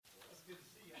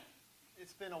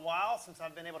been a while since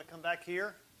I've been able to come back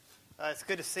here. It's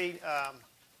good to see a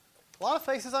lot of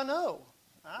faces I know.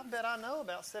 I bet I know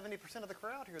about 70% of the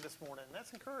crowd here this morning.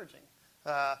 That's encouraging.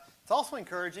 It's also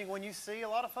encouraging when you see a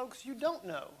lot of folks you don't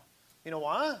know. You know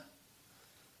why?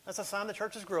 That's a sign the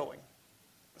church is growing.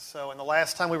 So, the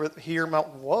last time we were here,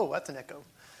 whoa, that's an echo.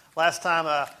 Last time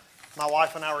my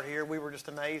wife and I were here, we were just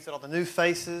amazed at all the new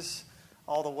faces,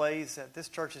 all the ways that this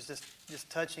church is just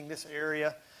touching this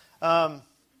area.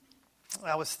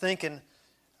 I was thinking,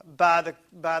 by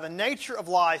the nature of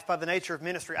life, by the nature of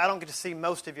ministry, I don't get to see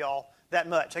most of y'all that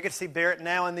much. I get to see Barrett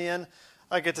now and then.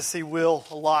 I get to see Will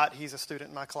a lot. He's a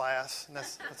student in my class, and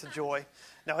that's a joy.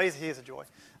 No, he is a joy.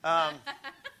 But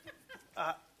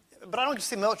I don't get to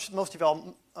see most of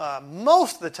y'all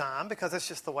most of the time because that's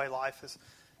just the way life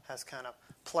has kind of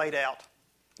played out.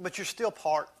 But you're still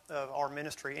part of our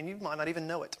ministry, and you might not even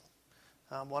know it.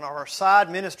 One of our side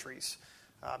ministries,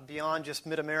 beyond just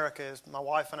Mid-America, is my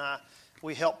wife and I,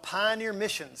 we help Pioneer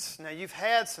Missions. Now, you've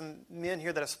had some men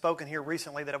here that have spoken here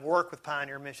recently that have worked with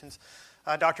Pioneer Missions.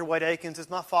 Dr. Wade Akins is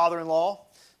my father-in-law,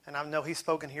 and I know he's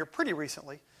spoken here pretty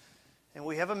recently. And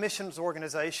we have a missions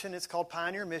organization. It's called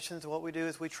Pioneer Missions. And what we do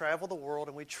is we travel the world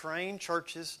and we train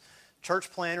churches,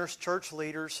 church planners, church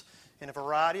leaders in a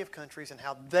variety of countries and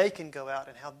how they can go out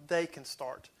and how they can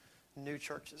start new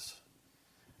churches.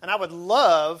 And I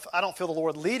don't feel the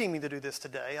Lord leading me to do this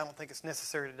today. I don't think it's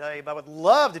necessary today, but I would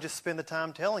love to just spend the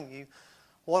time telling you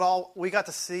what all we got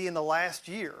to see in the last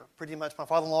year. Pretty much my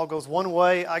father-in-law goes one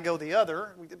way, I go the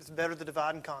other. It's better to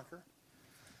divide and conquer.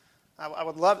 I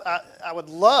would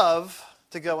love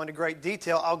to go into great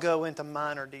detail. I'll go into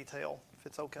minor detail, if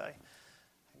it's okay. I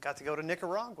got to go to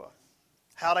Nicaragua.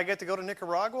 How did I get to go to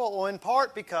Nicaragua? Well, in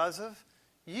part because of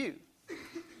you.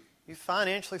 You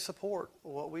financially support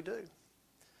what we do.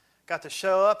 Got to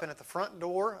show up, and at the front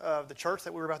door of the church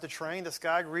that we were about to train, this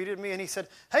guy greeted me, and he said,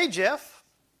 "Hey, Jeff."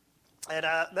 And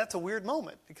that's a weird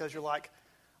moment because you're like,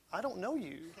 "I don't know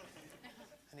you."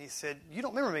 And he said, "You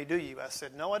don't remember me, do you?" I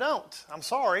said, "No, I don't. I'm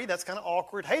sorry. That's kind of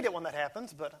awkward. Hate it when that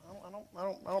happens, but I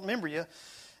don't remember you."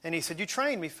 And he said, "You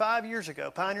trained me 5 years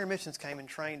ago. Pioneer Missions came and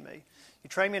trained me. You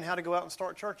trained me in how to go out and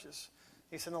start churches."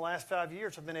 He said, "In the last 5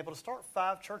 years, I've been able to start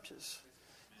 5 churches.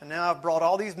 And now I've brought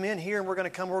all these men here, and we're going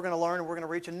to learn, and we're going to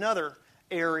reach another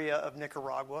area of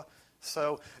Nicaragua.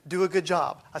 So do a good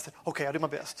job." I said, "Okay, I'll do my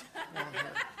best."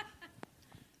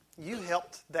 You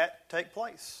helped that take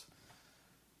place.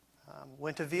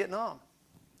 Went to Vietnam.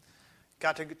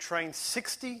 Got to train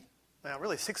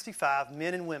 65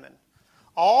 men and women,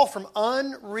 all from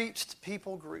unreached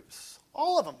people groups.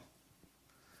 All of them.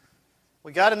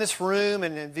 We got in this room,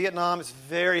 and in Vietnam, it's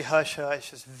very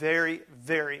hush-hush. It's very,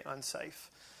 very unsafe.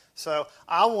 So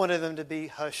I wanted them to be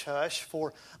hush-hush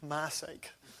for my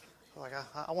sake. Like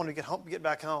I wanted to get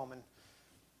back home. And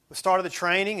we started the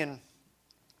training, and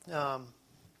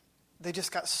they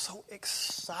just got so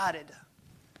excited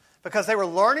because they were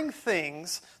learning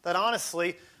things that,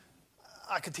 honestly,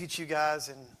 I could teach you guys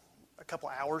in a couple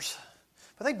hours.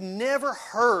 But they've never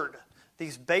heard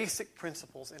these basic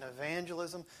principles in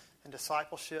evangelism and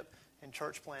discipleship and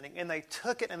church planting. And they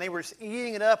took it and they were just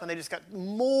eating it up, and they just got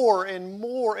more and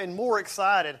more and more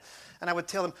excited. And I would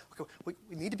tell them, "Okay, we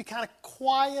need to be kind of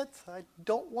quiet. I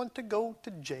don't want to go to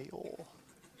jail."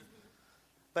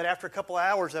 But after a couple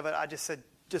hours of it, I just said,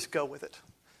 "Just go with it."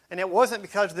 And it wasn't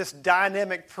because of this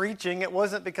dynamic preaching. It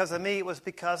wasn't because of me. It was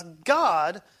because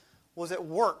God was at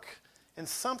work and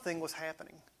something was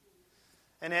happening.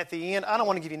 And at the end, I don't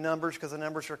want to give you numbers because the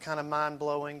numbers are kind of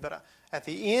mind-blowing, but at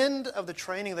the end of the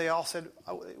training, they all said,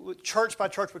 church by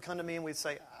church would come to me and we'd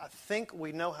say, "I think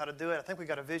we know how to do it. I think we've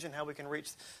got a vision how we can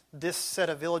reach this set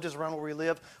of villages around where we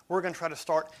live. We're going to try to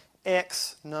start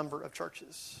X number of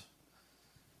churches."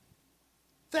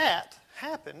 That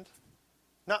happened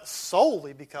not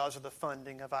solely because of the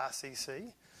funding of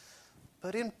ICC,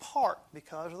 but in part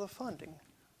because of the funding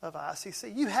of ICC.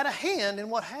 You had a hand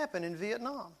in what happened in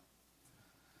Vietnam.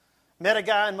 Met a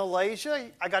guy in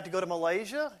Malaysia. I got to go to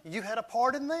Malaysia. You had a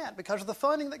part in that because of the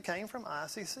funding that came from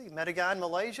ICC. Met a guy in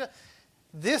Malaysia.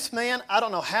 This man, I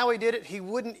don't know how he did it. He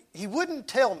wouldn't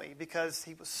tell me because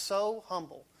he was so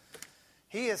humble.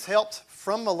 He has helped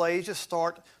from Malaysia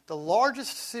start the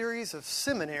largest series of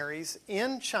seminaries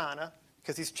in China,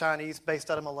 because he's Chinese,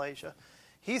 based out of Malaysia.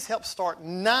 He's helped start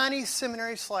 90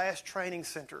 seminary/training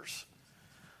centers.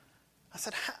 I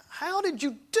said, "How did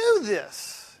you do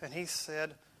this?" And he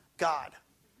said, "God."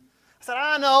 I said,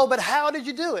 "I know, but how did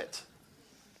you do it?"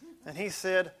 And he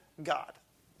said, "God."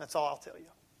 That's all I'll tell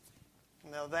you.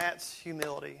 Now that's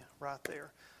humility right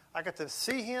there. I got to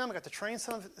see him. I got to train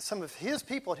some of his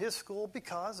people at his school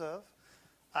because of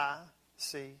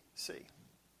ICC.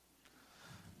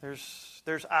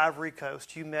 There's Ivory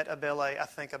Coast. You met Abele, I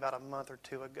think, about a month or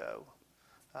two ago.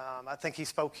 I think he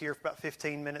spoke here for about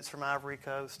 15 minutes from Ivory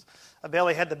Coast.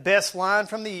 Abele had the best line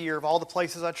from the year of all the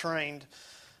places I trained.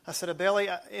 I said,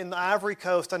 Abele, in the Ivory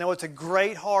Coast, I know it's a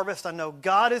great harvest. I know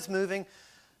God is moving.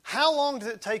 How long does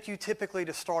it take you typically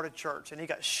to start a church? And he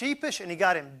got sheepish and he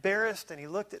got embarrassed and he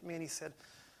looked at me and he said,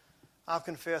 I'll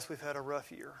confess we've had a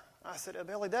rough year. I said,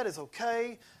 Abele, that is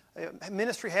okay.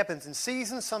 Ministry happens in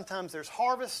seasons. Sometimes there's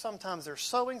harvest. Sometimes there's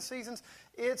sowing seasons.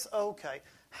 It's okay.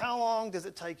 How long does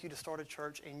it take you to start a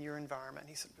church in your environment?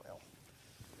 He said, well,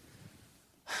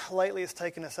 lately it's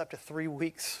taken us up to 3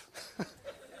 weeks.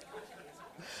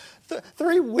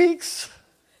 3 weeks?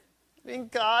 I mean,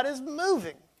 God is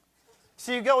moving.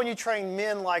 So you go and you train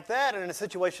men like that, and in a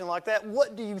situation like that,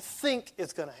 what do you think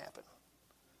is going to happen?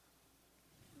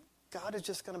 God is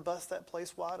just going to bust that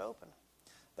place wide open.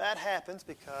 That happens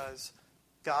because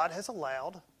God has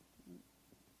allowed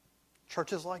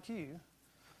churches like you,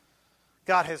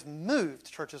 God has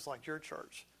moved churches like your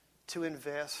church to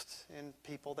invest in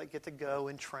people that get to go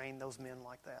and train those men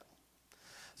like that.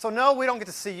 So no, we don't get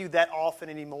to see you that often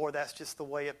anymore. That's just the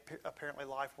way apparently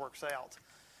life works out.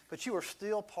 But you are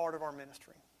still part of our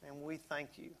ministry, and we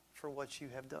thank you for what you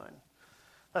have done.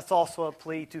 That's also a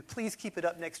plea to please keep it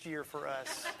up next year for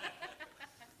us.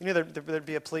 You knew there'd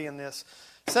be a plea in this.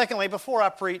 Secondly, before I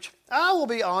preach, I will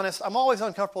be honest, I'm always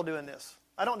uncomfortable doing this.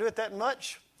 I don't do it that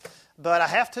much, but I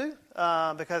have to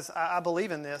because I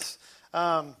believe in this.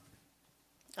 I'm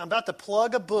about to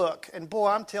plug a book, and boy,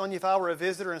 I'm telling you, if I were a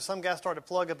visitor and some guy started to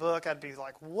plug a book, I'd be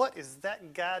like, what is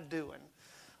that guy doing?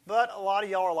 But a lot of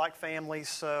y'all are like family,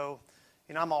 so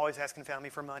I'm always asking family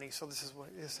for money, so this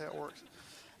is how it works.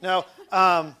 Now,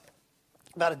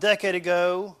 about a decade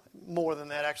ago, more than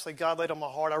that actually, God laid on my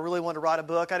heart, I really wanted to write a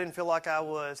book. I didn't feel like I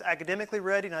was academically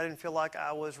ready, and I didn't feel like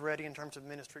I was ready in terms of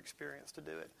ministry experience to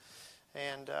do it.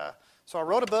 And so I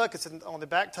wrote a book. It's on the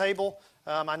back table.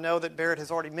 I know that Barrett has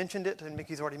already mentioned it, and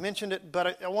Mickey's already mentioned it,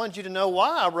 but I wanted you to know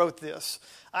why I wrote this.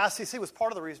 ICC was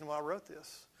part of the reason why I wrote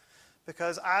this,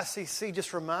 because ICC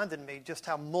just reminded me just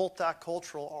how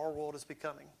multicultural our world is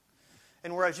becoming.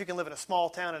 And whereas you can live in a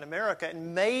small town in America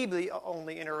and maybe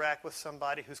only interact with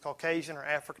somebody who's Caucasian or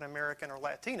African American or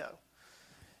Latino,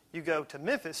 you go to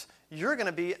Memphis, you're going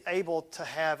to be able to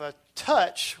have a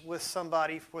touch with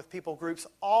somebody, with people groups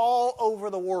all over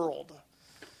the world.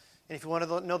 And if you want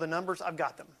to know the numbers, I've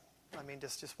got them. I mean,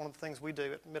 just one of the things we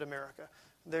do at Mid-America.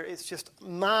 It's just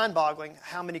mind-boggling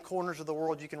how many corners of the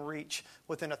world you can reach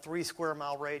within a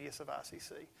 3-square-mile radius of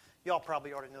ICC. Y'all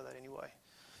probably already know that anyway.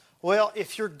 Well,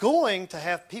 if you're going to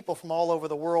have people from all over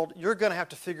the world, you're going to have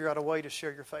to figure out a way to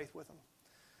share your faith with them.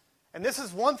 And this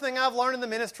is one thing I've learned in the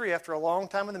ministry after a long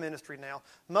time in the ministry now.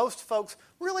 Most folks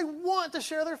really want to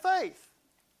share their faith.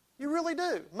 You really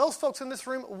do. Most folks in this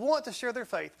room want to share their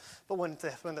faith. But when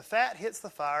the fat hits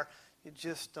the fire, you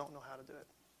just don't know how to do it.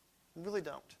 You really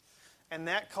don't. And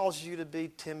that causes you to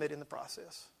be timid in the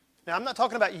process. Now, I'm not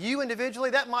talking about you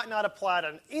individually. That might not apply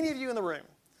to any of you in the room.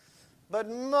 But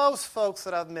most folks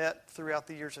that I've met throughout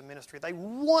the years of ministry, they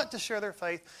want to share their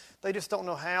faith. They just don't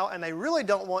know how, and they really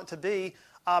don't want to be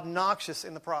obnoxious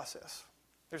in the process.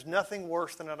 There's nothing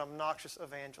worse than an obnoxious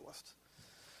evangelist.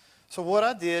 So what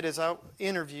I did is I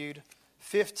interviewed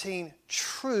 15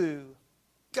 true,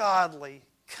 godly,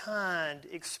 kind,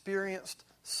 experienced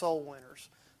soul winners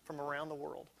from around the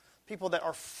world. People that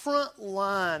are front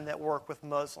line that work with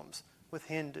Muslims, with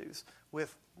Hindus,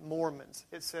 with Mormons,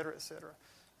 etc., etc.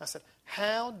 I said,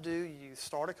 how do you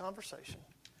start a conversation?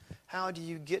 How do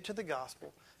you get to the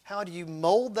gospel? How do you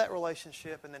mold that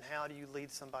relationship? And then how do you lead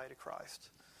somebody to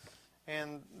Christ?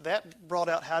 And that brought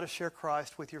out how to share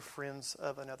Christ with your friends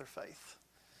of another faith.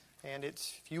 And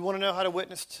if you want to know how to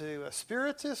witness to a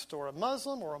Spiritist or a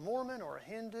Muslim or a Mormon or a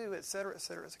Hindu, etc.,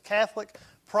 etc., as a Catholic,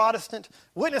 Protestant,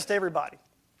 witness to everybody.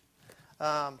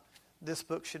 This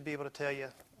book should be able to tell you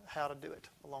how to do it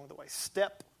along the way,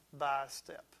 step by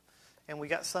step. And we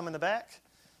got some in the back,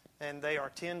 and they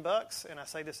are $10, and I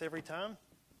say this every time.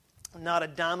 Not a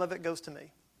dime of it goes to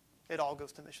me. It all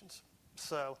goes to missions.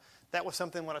 So that was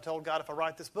something when I told God, if I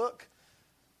write this book,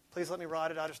 please let me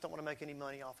write it. I just don't want to make any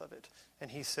money off of it. And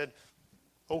he said,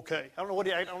 okay. I don't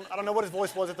know what his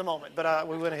voice was at the moment, but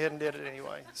we went ahead and did it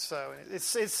anyway. So it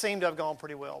seemed to have gone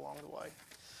pretty well along the way.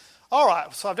 All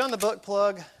right, so I've done the book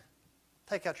plug.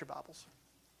 Take out your Bibles.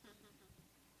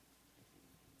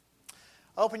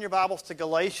 Open your Bibles to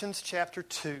Galatians chapter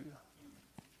 2.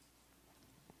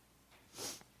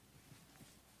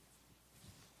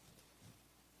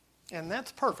 And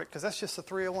that's perfect, because that's just the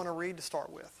 3 I want to read to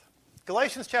start with.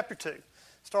 Galatians chapter 2,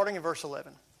 starting in verse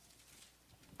 11.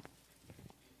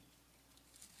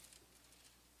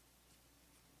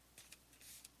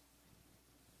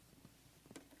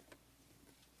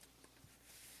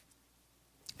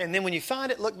 And then when you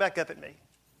find it, look back up at me.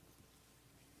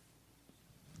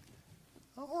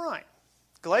 All right.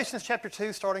 Galatians chapter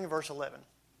 2, starting in verse 11.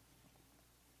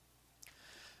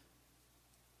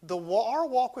 Our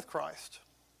walk with Christ,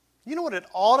 you know what it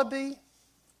ought to be?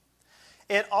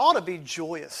 It ought to be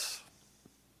joyous.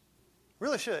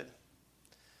 Really should.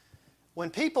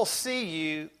 When people see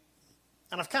you,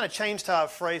 and I've kind of changed how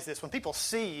I've phrased this, when people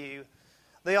see you,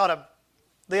 they ought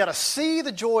to see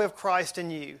the joy of Christ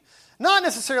in you. Not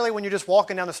necessarily when you're just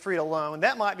walking down the street alone.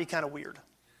 That might be kind of weird.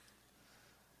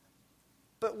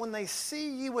 But when they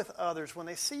see you with others, when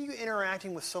they see you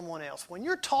interacting with someone else, when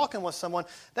you're talking with someone,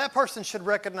 that person should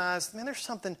recognize, man, there's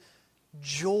something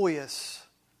joyous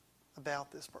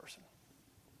about this person.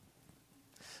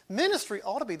 Ministry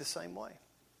ought to be the same way.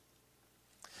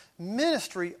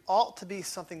 Ministry ought to be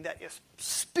something that is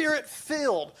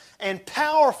spirit-filled and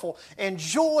powerful and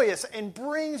joyous and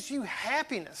brings you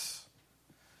happiness.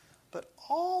 But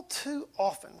all too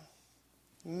often,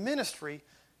 ministry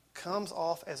comes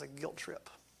off as a guilt trip.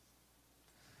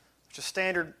 It's a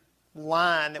standard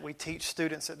line that we teach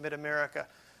students at Mid-America.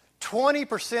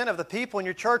 20% of the people in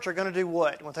your church are going to do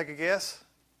what? You want to take a guess?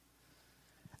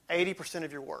 80%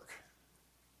 of your work.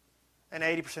 And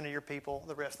 80% of your people,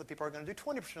 the rest of the people, are going to do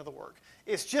 20% of the work.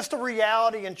 It's just a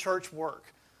reality in church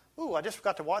work. Ooh, I just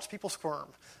got to watch people squirm.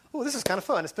 Ooh, this is kind of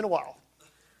fun. It's been a while.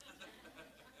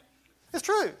 It's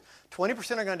true.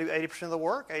 20% are going to do 80% of the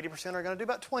work. 80% are going to do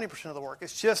about 20% of the work.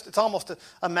 It's almost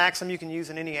a maxim you can use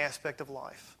in any aspect of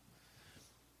life.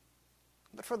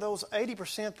 But for those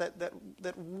 80%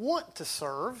 that want to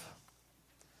serve,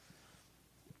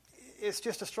 it's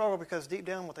just a struggle because deep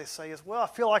down what they say is, well, I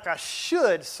feel like I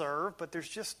should serve, but there's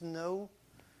just no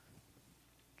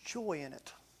joy in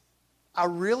it. I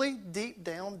really, deep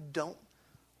down, don't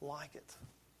like it.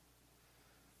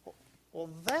 Well,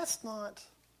 that's not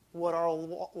what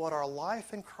our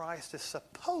life in Christ is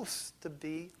supposed to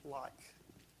be like.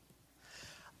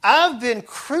 I've been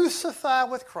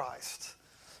crucified with Christ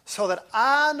so that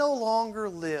I no longer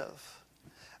live,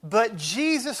 but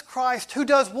Jesus Christ, who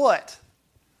does what?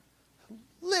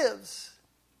 Lives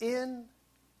in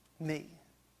me.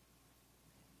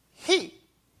 He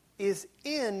is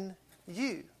in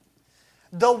you.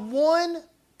 The one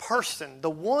person, the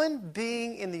one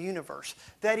being in the universe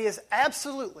that is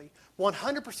absolutely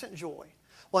 100% joy,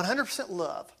 100%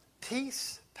 love,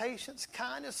 peace, patience,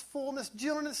 kindness, fullness,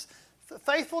 gentleness,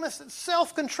 faithfulness, and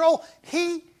self-control.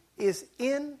 He is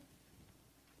in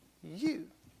you.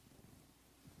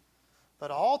 But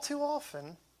all too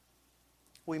often,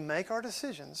 we make our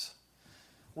decisions,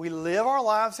 we live our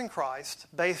lives in Christ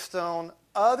based on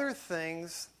other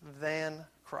things than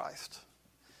Christ.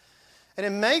 And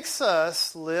it makes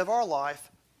us live our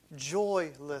life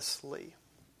joylessly.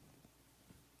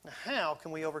 Now, how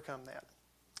can we overcome that?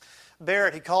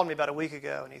 Barrett, he called me about a week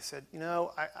ago and he said,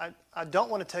 I don't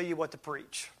want to tell you what to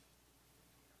preach.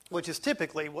 Which is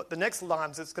typically what the next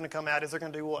lines that's going to come out is they're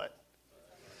going to do what?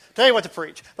 Tell you what to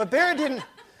preach. But Barrett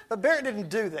didn't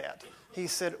do that. He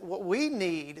said, what we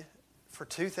need for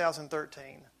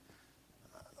 2013,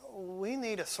 we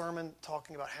need a sermon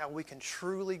talking about how we can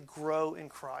truly grow in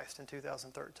Christ in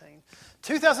 2013.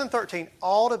 2013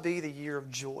 ought to be the year of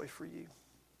joy for you.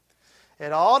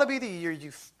 It ought to be the year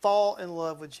you fall in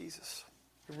love with Jesus.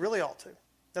 It really ought to.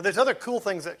 Now, there's other cool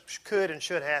things that could and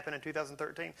should happen in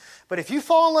 2013. But if you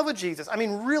fall in love with Jesus,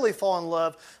 really fall in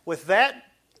love with that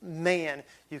man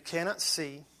you cannot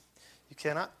see, you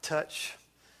cannot touch,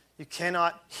 you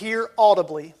cannot hear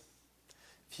audibly.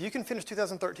 If you can finish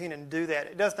 2013 and do that,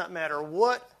 it does not matter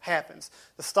what happens.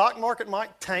 The stock market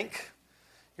might tank.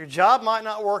 Your job might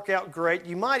not work out great.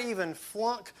 You might even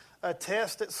flunk a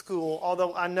test at school,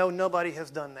 although I know nobody has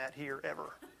done that here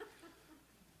ever.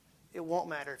 It won't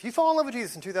matter. If you fall in love with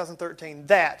Jesus in 2013,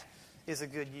 that is a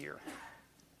good year.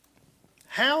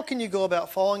 How can you go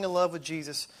about falling in love with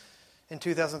Jesus in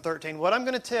 2013? What I'm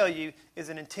going to tell you is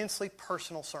an intensely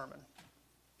personal sermon.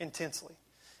 Intensely.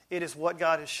 It is what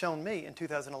God has shown me in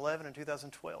 2011 and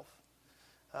 2012.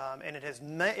 And it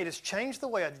has changed the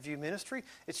way I view ministry.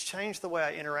 It's changed the way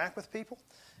I interact with people.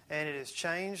 And it has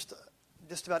changed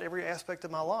just about every aspect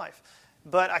of my life.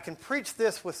 But I can preach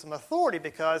this with some authority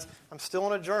because I'm still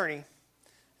on a journey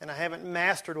and I haven't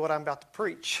mastered what I'm about to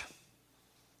preach.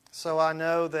 So I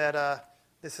know that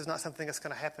this is not something that's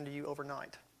going to happen to you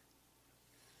overnight.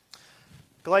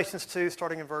 Galatians 2,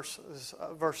 starting in verse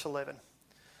 11.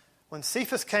 When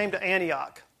Cephas came to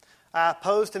Antioch, I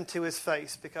opposed him to his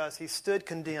face because he stood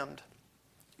condemned.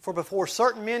 For before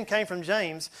certain men came from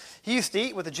James, he used to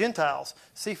eat with the Gentiles.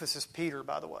 Cephas is Peter,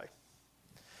 by the way.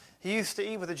 he used to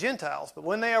eat with the Gentiles. But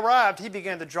when they arrived, he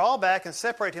began to draw back and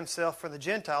separate himself from the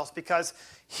Gentiles because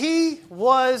he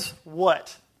was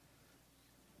what?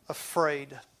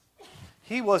 Afraid.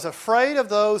 He was afraid of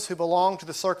those who belonged to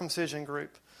the circumcision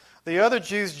group. The other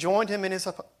Jews joined him in his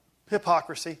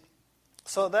hypocrisy,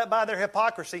 so that by their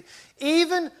hypocrisy,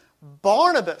 even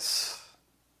Barnabas,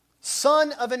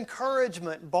 son of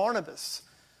encouragement, Barnabas,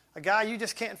 a guy you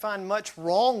just can't find much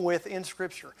wrong with in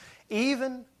Scripture,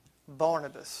 even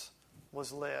Barnabas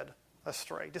was led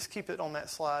astray. Just keep it on that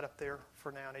slide up there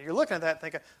for now. Now you're looking at that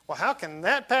thinking, well, how can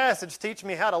that passage teach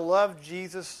me how to love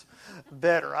Jesus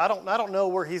better? I don't know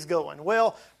where he's going.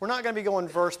 Well, we're not going to be going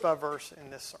verse by verse in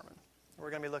this sermon. We're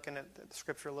going to be looking at the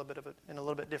Scripture in a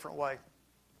little bit different way.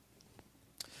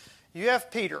 You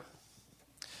have Peter.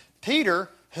 Peter,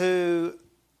 who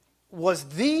was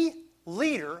the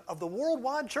leader of the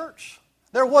worldwide church.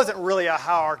 There wasn't really a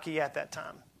hierarchy at that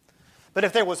time. But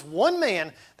if there was one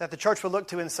man that the church would look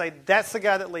to and say, that's the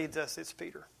guy that leads us, it's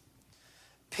Peter.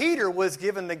 Peter was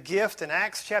given the gift in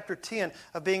Acts chapter 10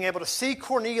 of being able to see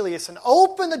Cornelius and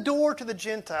open the door to the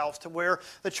Gentiles to where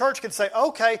the church could say,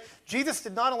 okay, Jesus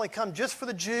did not only come just for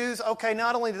the Jews, okay,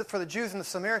 not only for the Jews and the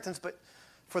Samaritans, but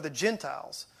for the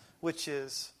Gentiles, which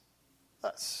is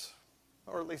us,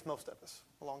 or at least most of us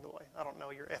along the way. I don't know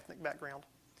your ethnic background.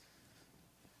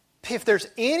 If there's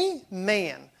any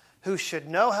man who should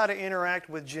know how to interact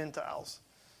with Gentiles,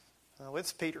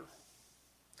 it's Peter.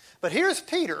 But here's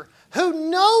Peter,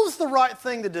 who knows the right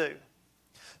thing to do,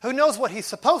 who knows what he's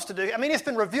supposed to do. I mean, it's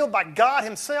been revealed by God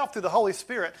himself through the Holy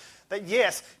Spirit that,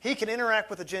 yes, he can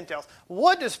interact with the Gentiles.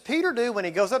 What does Peter do when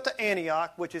he goes up to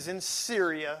Antioch, which is in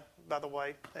Syria, by the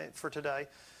way, for today?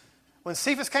 When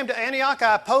Cephas came to Antioch,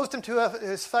 I opposed him to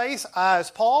his face, I as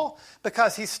Paul,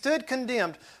 because he stood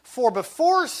condemned. For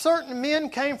before certain men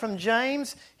came from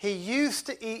James, he used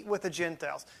to eat with the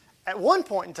Gentiles. At one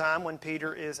point in time, when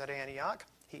Peter is at Antioch,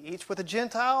 he eats with the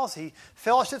Gentiles, he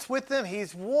fellowships with them,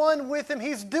 he's one with them,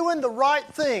 he's doing the right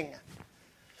thing.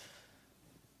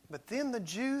 But then the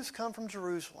Jews come from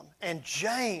Jerusalem, and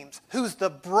James, who's the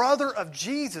brother of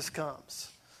Jesus,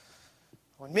 comes.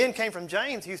 When men came from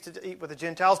James, he used to eat with the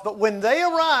Gentiles, but when they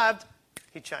arrived,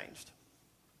 he changed.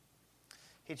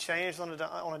 He changed on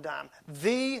a dime.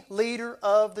 The leader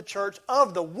of the church,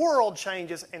 of the world,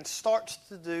 changes and starts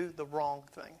to do the wrong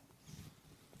thing.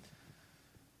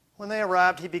 When they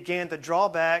arrived, he began to draw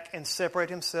back and separate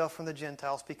himself from the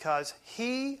Gentiles because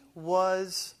he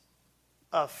was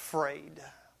afraid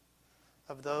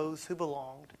of those who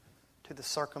belonged to the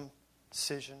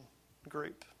circumcision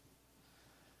group.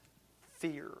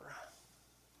 Fear.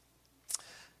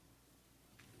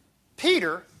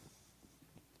 Peter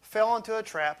fell into a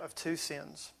trap of two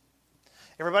sins.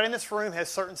 Everybody in this room has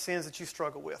certain sins that you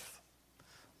struggle with.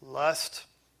 Lust,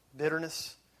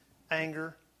 bitterness,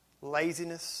 anger,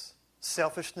 laziness,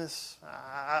 selfishness.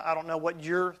 I don't know what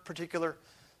your particular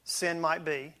sin might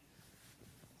be,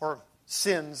 or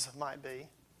sins might be.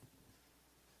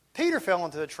 Peter fell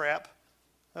into a trap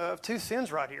of two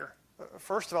sins right here.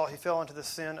 First of all, he fell into the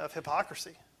sin of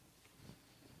hypocrisy.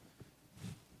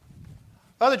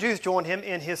 Other Jews joined him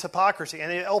in his hypocrisy,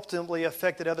 and it ultimately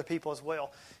affected other people as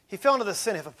well. He fell into the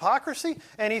sin of hypocrisy,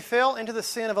 and he fell into the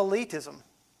sin of elitism.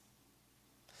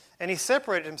 And he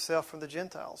separated himself from the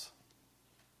Gentiles.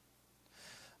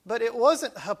 But it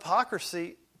wasn't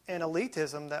hypocrisy and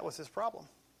elitism that was his problem.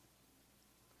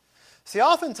 See,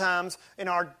 oftentimes in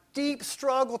our deep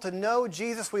struggle to know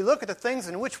Jesus, we look at the things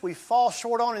in which we fall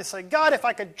short on and say, God, if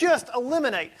I could just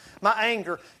eliminate my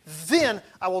anger, then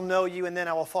I will know you and then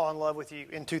I will fall in love with you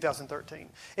in 2013.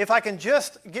 If I can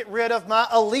just get rid of my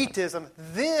elitism,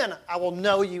 then I will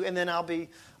know you and then I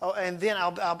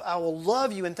will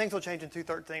love you and things will change in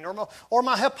 2013. Or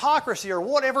my hypocrisy or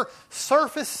whatever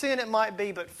surface sin it might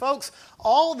be. But folks,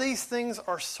 all these things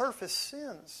are surface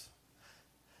sins.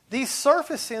 These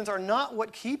surface sins are not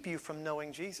what keep you from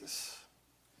knowing Jesus.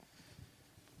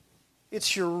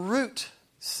 It's your root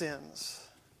sins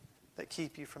that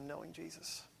keep you from knowing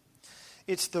Jesus.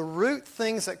 It's the root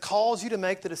things that cause you to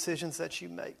make the decisions that you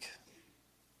make.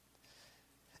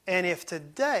 And if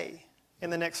today, in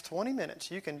the next 20 minutes,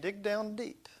 you can dig down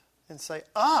deep and say,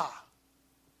 I'm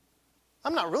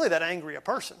not really that angry a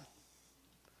person.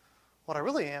 What I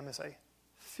really am is a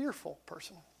fearful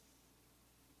person.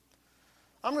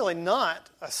 I'm really not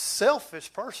a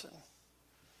selfish person.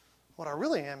 What I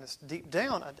really am is deep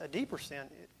down, a deeper sin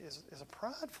is a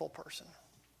prideful person.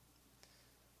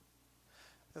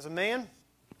 There's a man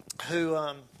who,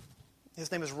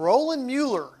 his name is Roland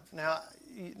Mueller. Now,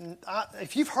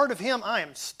 if you've heard of him, I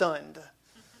am stunned.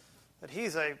 But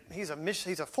he's a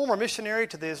former missionary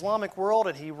to the Islamic world,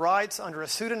 and he writes under a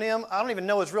pseudonym. I don't even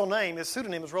know his real name. His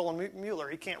pseudonym is Roland Mueller.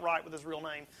 He can't write with his real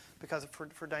name because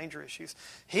for danger issues.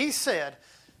 He said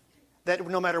that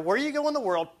no matter where you go in the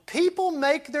world, people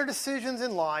make their decisions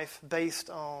in life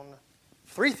based on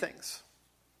three things.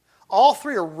 All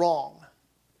three are wrong.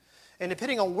 And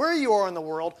depending on where you are in the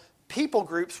world, people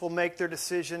groups will make their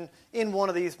decision in one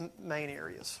of these main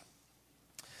areas.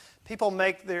 People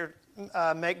make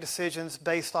decisions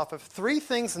based off of three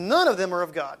things. None of them are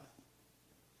of God.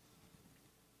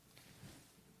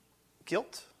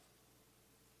 Guilt,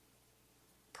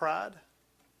 pride,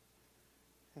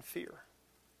 and fear.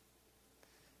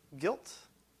 Guilt,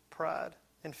 pride,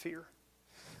 and fear.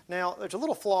 Now, there's a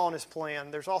little flaw in his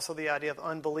plan. There's also the idea of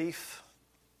unbelief,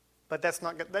 but that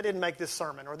didn't make this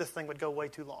sermon, or this thing would go way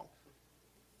too long.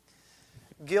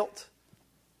 Guilt,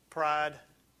 pride,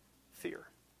 fear.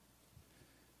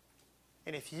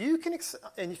 And if you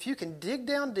can dig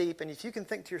down deep, and if you can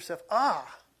think to yourself,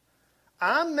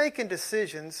 I'm making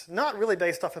decisions not really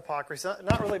based off hypocrisy,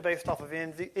 not really based off of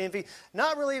envy,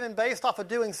 not really even based off of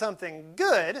doing something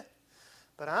good,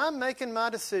 but I'm making my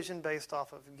decision based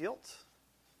off of guilt,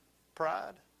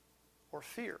 pride, or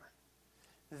fear.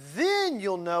 Then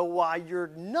you'll know why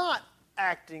you're not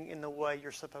acting in the way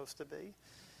you're supposed to be.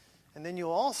 And then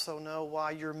you'll also know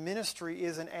why your ministry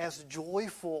isn't as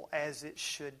joyful as it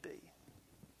should be.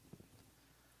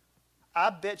 I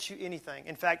bet you anything.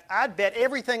 In fact, I'd bet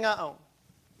everything I own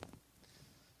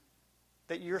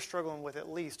that you're struggling with at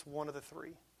least one of the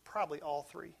three, probably all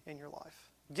three in your life.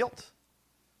 Guilt,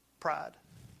 pride,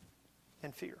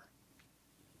 and fear.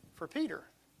 For Peter,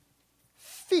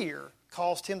 fear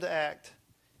caused him to act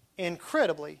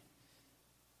incredibly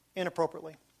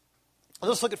inappropriately.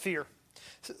 Let's look at fear.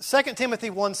 2 Timothy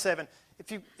 1:7.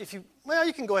 You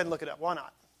can go ahead and look it up. Why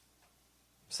not?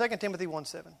 2 Timothy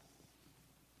 1:7.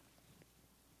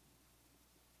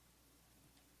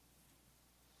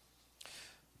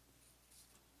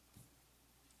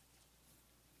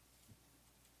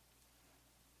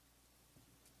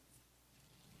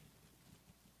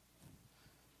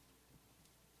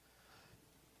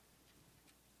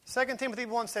 Second Timothy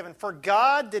 1:7. For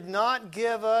God did not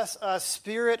give us a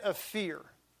spirit of fear,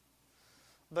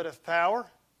 but of power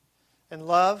and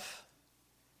love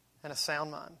and a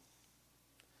sound mind.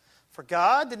 For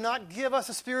God did not give us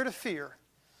a spirit of fear,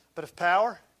 but of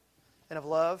power and of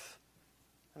love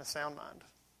and a sound mind.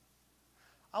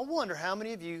 I wonder how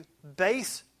many of you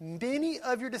base many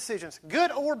of your decisions,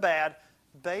 good or bad,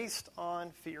 based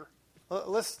on fear.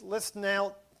 Let's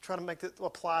now try to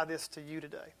apply this to you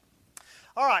today.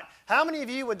 All right, how many of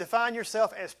you would define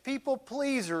yourself as people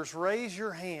pleasers? Raise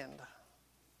your hand.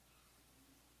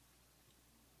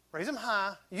 Raise them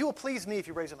high. You will please me if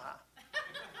you raise them high.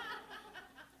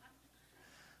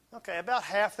 Okay, about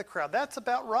half the crowd. That's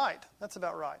about right. That's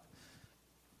about right.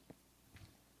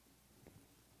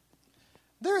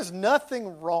 There is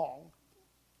nothing wrong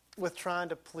with trying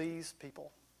to please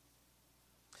people.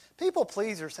 People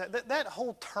pleasers, that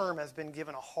whole term has been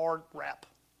given a hard rap.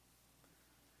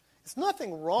 It's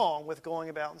nothing wrong with going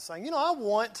about and saying, I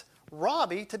want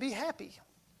Robbie to be happy.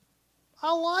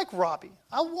 I like Robbie.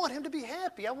 I want him to be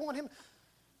happy. I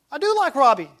do like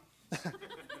Robbie.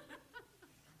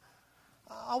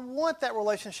 I want that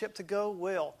relationship to go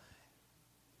well.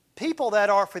 People that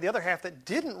are, for the other half, that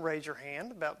didn't raise your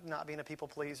hand about not being a people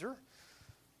pleaser,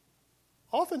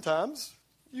 oftentimes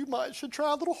you should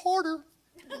try a little harder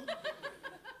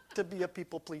to be a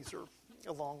people pleaser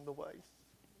along the way.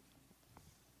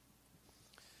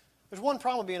 There's one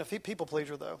problem with being a people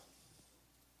pleaser, though.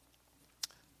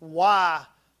 Why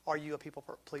are you a people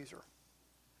pleaser?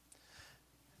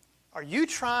 Are you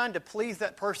trying to please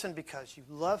that person because you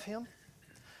love him?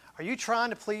 Are you trying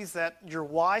to please your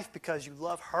wife because you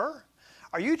love her?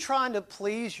 Are you trying to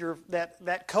please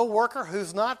that coworker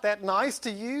who's not that nice to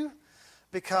you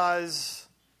because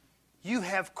you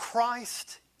have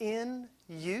Christ in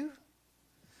you?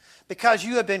 Because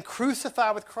you have been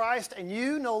crucified with Christ and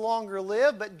you no longer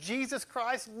live, but Jesus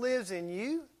Christ lives in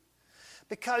you?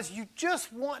 Because you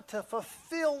just want to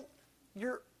fulfill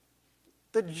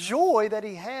the joy that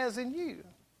he has in you?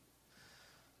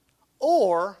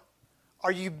 Or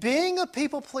are you being a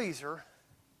people pleaser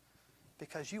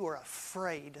because you are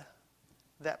afraid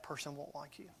that person won't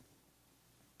like you?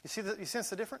 You sense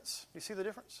the difference? You see the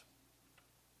difference?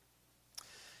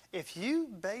 If you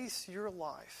base your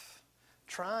life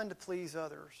trying to please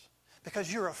others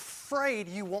because you're afraid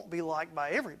you won't be liked by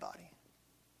everybody,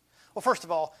 well, first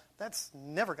of all, that's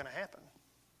never going to happen.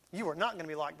 You are not going to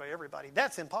be liked by everybody.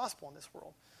 That's impossible in this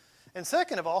world. And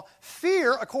second of all,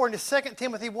 fear, according to 2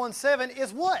 Timothy 1:7,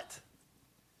 is what?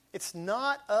 It's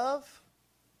not of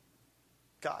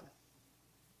God.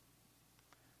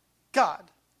 God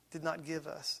did not give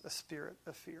us a spirit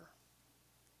of fear.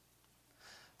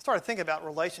 I started thinking about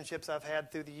relationships I've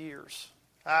had through the years.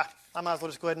 I might as well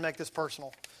just go ahead and make this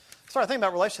personal. I started thinking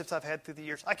about relationships I've had through the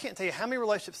years. I can't tell you how many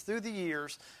relationships through the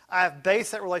years I have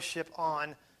based that relationship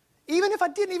on, even if I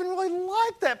didn't even really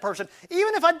like that person,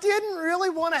 even if I didn't really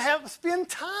want to spend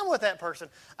time with that person,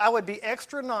 I would be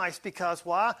extra nice because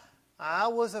why? I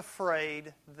was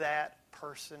afraid that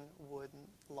person wouldn't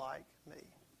like me.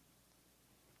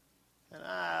 And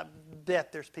I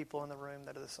bet there's people in the room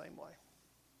that are the same way.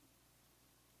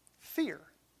 Fear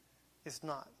is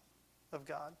not of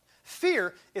God.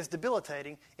 Fear is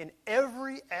debilitating in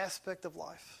every aspect of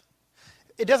life.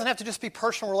 It doesn't have to just be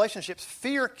personal relationships.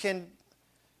 Fear can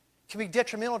be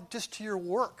detrimental just to your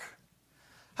work.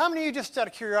 How many of you, just out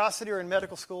of curiosity, are in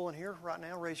medical school in here right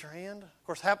now? Raise your hand. Of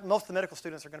course, most of the medical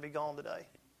students are going to be gone today.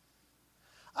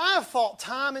 I have thought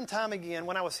time and time again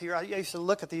when I was here, I used to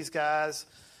look at these guys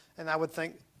and I would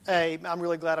think, A, I'm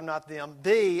really glad I'm not them.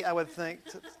 B, I would think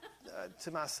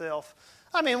to myself,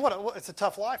 I mean, it's a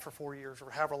tough life for 4 years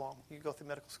or however long you go through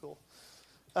medical school.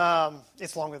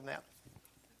 It's longer than that.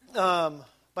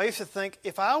 But I used to think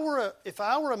if I were in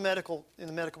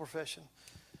the medical profession,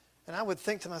 and I would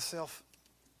think to myself,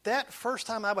 that first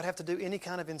time I would have to do any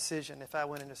kind of incision if I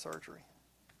went into surgery.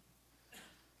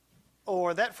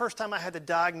 Or that first time I had to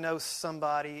diagnose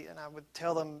somebody and I would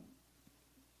tell them,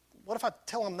 what if I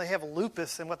tell them they have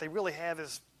lupus and what they really have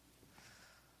is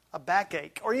a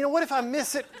backache? Or, what if I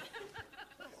miss it?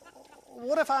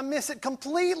 What if I miss it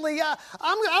completely?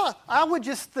 I would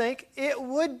just think it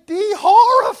would be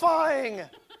horrifying.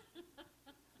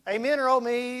 Amen or oh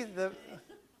me?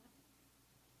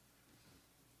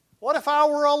 What if I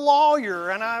were a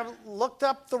lawyer and I looked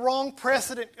up the wrong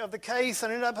precedent of the case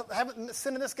and ended up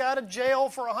sending this guy to jail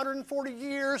for 140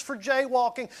 years for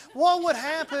jaywalking? What would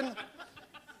happen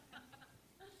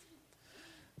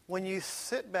when you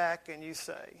sit back and you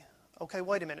say, okay,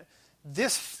 wait a minute,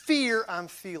 this fear I'm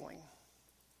feeling,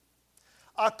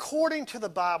 according to the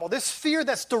Bible, this fear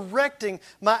that's directing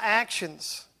my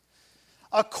actions,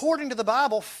 according to the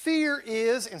Bible, fear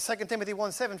is, in 2 Timothy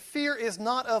 1:7, fear is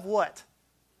not of what?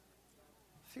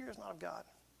 Fear is not of God.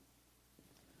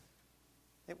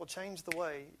 It will change the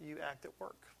way you act at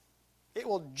work. It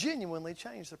will genuinely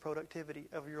change the productivity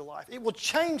of your life. It will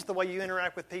change the way you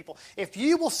interact with people. If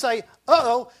you will say,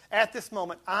 at this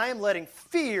moment, I am letting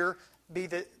fear be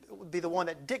the one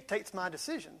that dictates my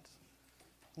decisions,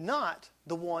 not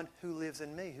the one who lives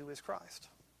in me, who is Christ.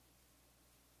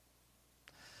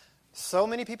 So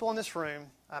many people in this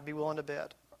room, I'd be willing to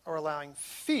bet, are allowing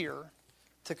fear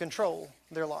to control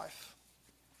their life.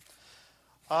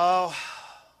 Oh,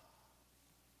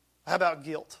 how about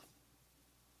guilt?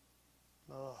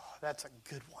 Oh, that's a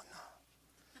good one.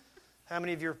 How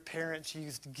many of your parents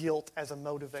used guilt as a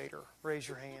motivator? Raise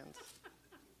your hand.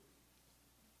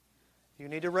 You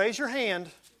need to raise your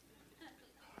hand.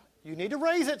 You need to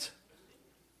raise it.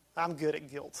 I'm good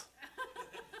at guilt.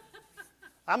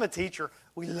 I'm a teacher.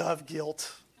 We love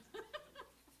guilt.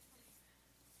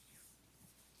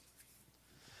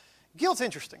 Guilt's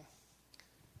interesting.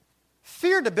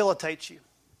 Fear debilitates you.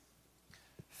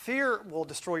 Fear will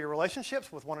destroy your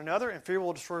relationships with one another, and fear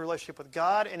will destroy your relationship with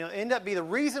God, and it'll end up being the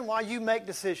reason why you make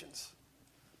decisions.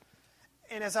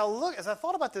 And as I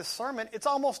thought about this sermon, it's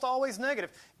almost always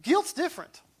negative. Guilt's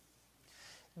different.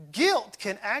 Guilt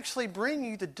can actually bring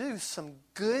you to do some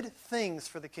good things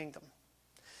for the kingdom.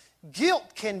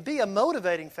 Guilt can be a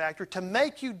motivating factor to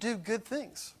make you do good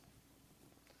things.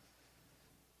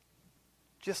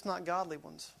 Just not godly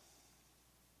ones.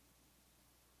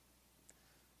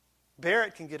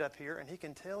 Barrett can get up here and he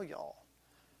can tell y'all,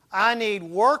 I need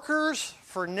workers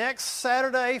for next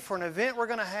Saturday for an event we're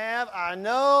going to have. I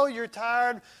know you're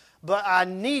tired, but I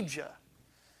need you.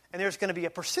 And there's going to be a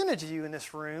percentage of you in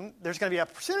this room. There's going to be a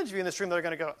percentage of you in this room that are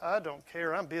going to go, I don't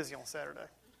care. I'm busy on Saturday.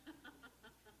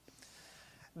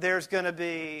 There's going to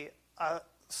be a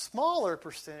smaller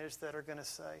percentage that are going to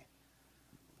say,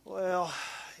 well,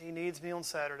 he needs me on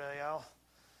Saturday.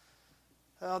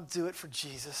 I'll do it for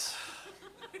Jesus.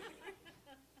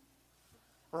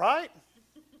 Right?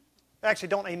 Actually,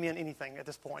 don't amen anything at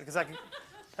this point because that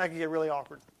can get really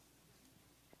awkward.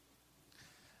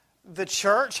 The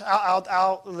church,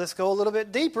 let's go a little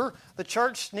bit deeper. The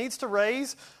church needs to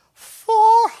raise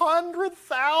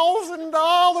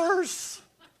 $400,000,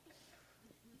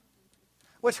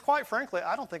 which, quite frankly,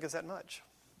 I don't think is that much.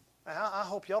 I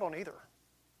hope y'all don't either.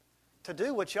 To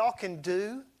do what y'all can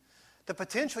do, the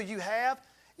potential you have,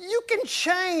 you can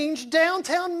change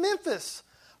downtown Memphis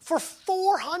for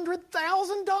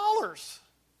 $400,000.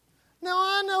 Now,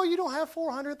 I know you don't have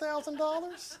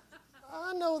 $400,000.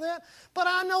 I know that. But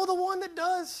I know the one that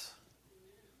does.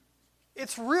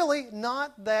 It's really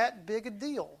not that big a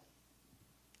deal.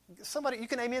 Somebody, you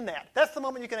can amen that. That's the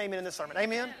moment you can amen in this sermon.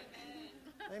 Amen?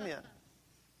 Amen.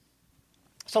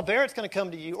 So Barrett's going to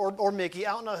come to you, or Mickey.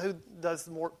 I don't know who does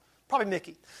more. Probably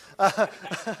Mickey.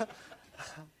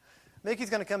 Mickey's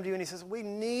going to come to you and he says, we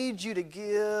need you to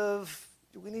give.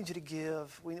 We need you to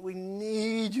give. We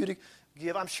need you to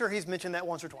give. I'm sure he's mentioned that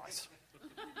once or twice.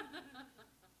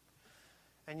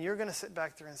 And you're going to sit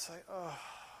back there and say, oh,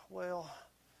 well,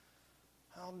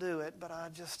 I'll do it, but I'll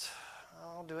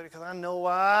do it because I know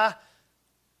I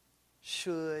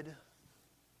should.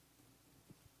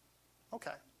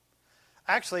 Okay.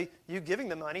 Actually, you giving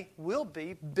the money will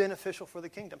be beneficial for the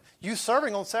kingdom. You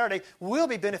serving on Saturday will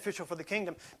be beneficial for the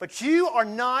kingdom. But you are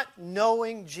not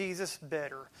knowing Jesus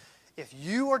better if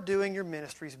you are doing your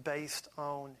ministries based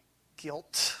on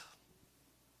guilt.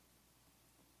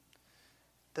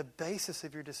 The basis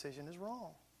of your decision is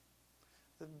wrong.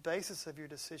 The basis of your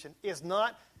decision is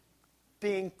not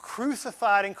being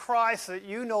crucified in Christ so that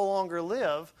you no longer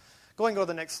live. Go ahead and go to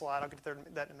the next slide. I'll get to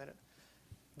that in a minute.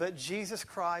 But Jesus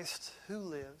Christ who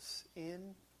lives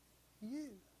in you.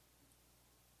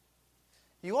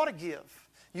 You ought to give.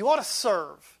 You ought to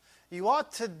serve. You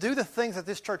ought to do the things that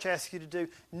this church asks you to do,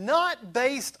 not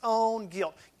based on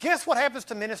guilt. Guess what happens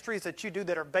to ministries that you do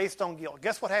that are based on guilt?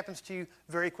 Guess what happens to you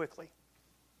very quickly?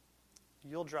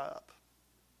 You'll dry up.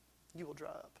 You will dry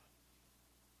up.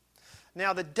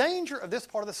 Now, the danger of this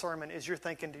part of the sermon is you're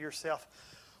thinking to yourself,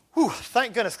 whew,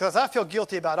 thank goodness, because I feel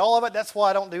guilty about all of it. That's why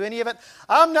I don't do any of it.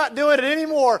 I'm not doing it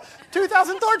anymore.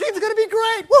 2013 is going to be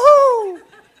great. Woohoo!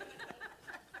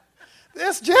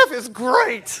 This Jeff is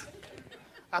great.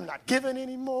 I'm not giving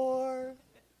anymore.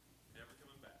 Never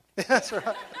coming back. That's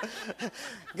right.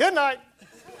 Good night.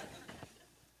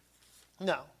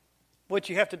 No. What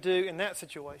you have to do in that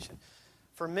situation.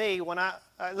 For me,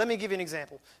 let me give you an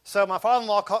example. So my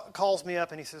father-in-law calls me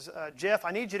up and he says, Jeff,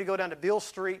 I need you to go down to Beale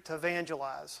Street to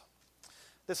evangelize.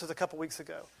 This was a couple weeks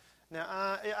ago.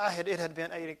 Now,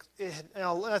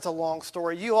 that's a long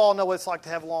story. You all know what it's like to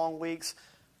have long weeks.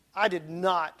 I did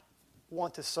not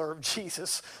want to serve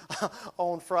Jesus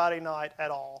on Friday night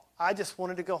at all. I just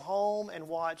wanted to go home and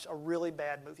watch a really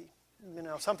bad movie. You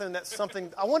know, something. I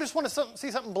just want to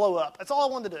see something blow up. That's all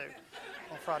I wanted to do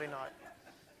on Friday night.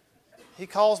 He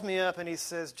calls me up and he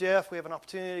says, Jeff, we have an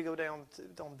opportunity to go down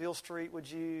on Beale Street. Would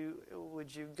you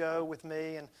go with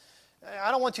me? And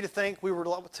I don't want you to think we were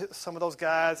like some of those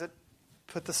guys that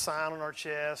put the sign on our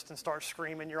chest and start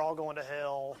screaming, you're all going to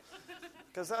hell.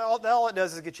 Because all it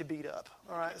does is get you beat up.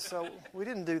 All right, so we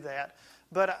didn't do that.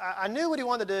 But I knew what he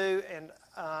wanted to do, and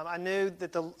I knew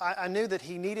that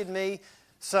he needed me.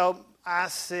 So I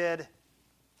said,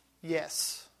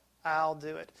 yes, I'll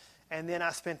do it. And then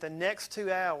I spent the next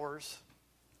 2 hours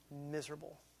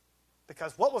miserable.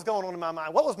 Because what was going on in my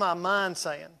mind? What was my mind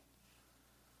saying?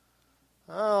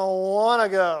 I don't want to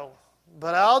go,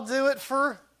 but I'll do it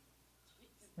for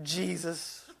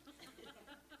Jesus.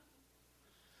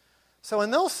 So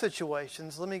in those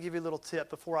situations, let me give you a little tip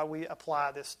before we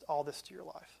apply all this to your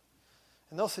life.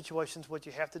 In those situations, what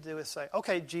you have to do is say,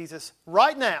 okay, Jesus,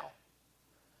 right now,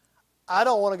 I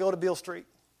don't want to go to Beale Street.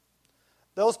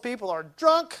 Those people are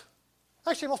drunk.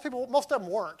 Actually, most of them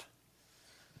weren't.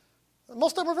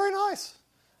 Most of them were very nice.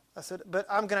 I said, but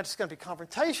it's going to be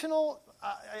confrontational.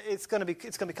 It's going to be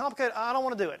complicated. I don't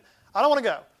want to do it. I don't want to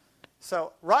go.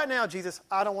 So right now, Jesus,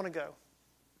 I don't want to go.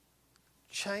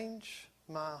 Change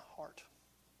my heart.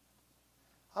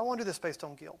 I want to do this based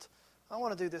on guilt. I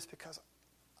want to do this because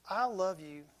I love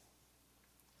you,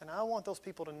 and I want those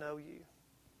people to know you.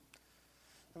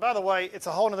 And by the way, it's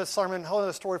a whole other sermon, whole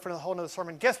other story for a whole other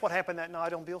sermon. Guess what happened that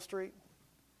night on Beale Street?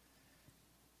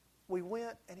 We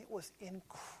went, and it was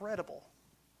incredible.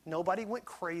 Nobody went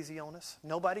crazy on us.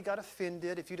 Nobody got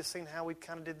offended. If you'd have seen how we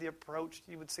kind of did the approach,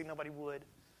 you would see nobody would.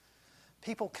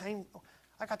 People came.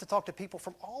 I got to talk to people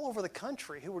from all over the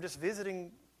country who were just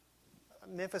visiting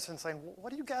Memphis and saying,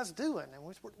 what are you guys doing? And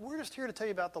we're just here to tell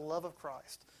you about the love of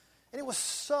Christ. And it was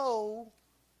so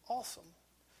awesome.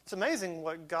 It's amazing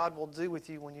what God will do with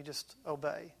you when you just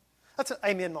obey. That's an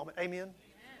amen moment. Amen?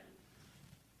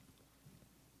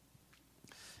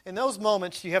 In those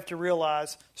moments, you have to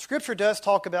realize Scripture does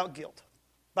talk about guilt.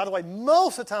 By the way,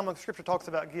 most of the time when Scripture talks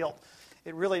about guilt,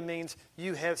 it really means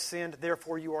you have sinned,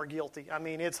 therefore you are guilty. I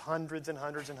mean, it's hundreds and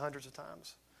hundreds and hundreds of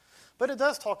times. But it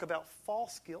does talk about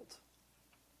false guilt.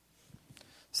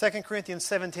 2 Corinthians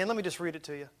 7:10, let me just read it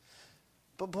to you.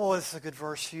 But boy, this is a good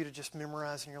verse for you to just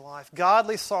memorize in your life.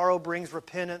 Godly sorrow brings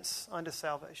repentance unto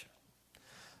salvation.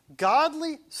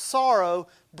 Godly sorrow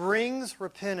brings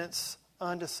repentance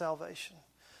unto salvation.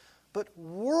 But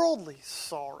worldly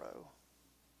sorrow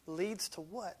leads to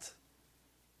what?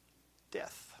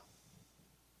 Death.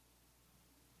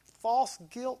 False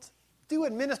guilt,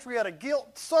 doing ministry out of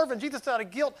guilt, serving Jesus out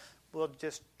of guilt will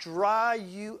just dry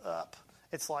you up.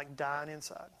 It's like dying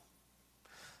inside.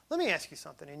 Let me ask you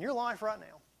something. In your life right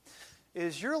now,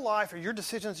 is your life or your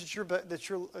decisions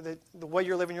the way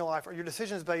you're living your life, are your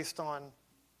decisions based on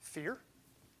fear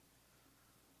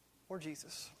or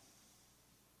Jesus?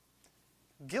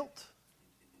 Guilt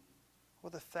or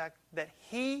the fact that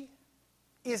He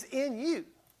is in you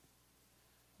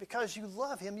because you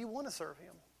love Him, you want to serve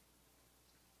Him?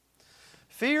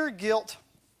 Fear, guilt,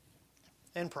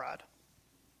 and pride.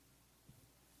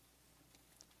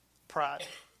 Pride.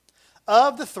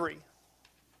 Of the three,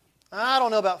 I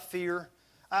don't know about fear.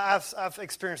 I've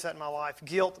experienced that in my life.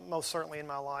 Guilt, most certainly in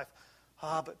my life.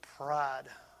 But pride.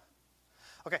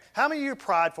 Okay, how many of you are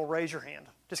prideful? Raise your hand.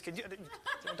 Just kidding.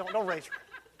 Don't raise your hand.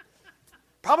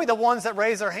 Probably the ones that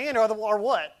raise their hand are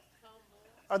what?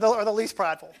 Are the least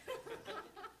prideful.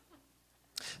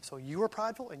 So you are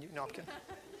prideful, and you. No, I'm kidding.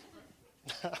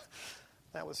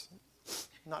 That was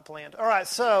not planned. All right,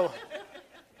 so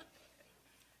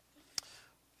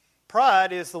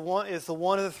pride is the one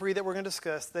of the three that we're going to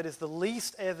discuss that is the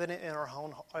least evident in our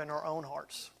own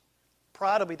hearts.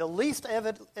 Pride will be the least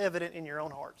evident in your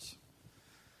own hearts,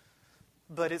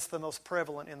 but it's the most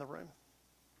prevalent in the room.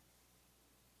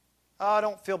 Oh,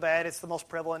 don't feel bad. It's the most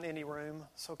prevalent in any room.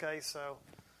 It's okay.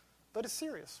 But it's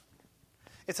serious.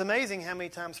 It's amazing how many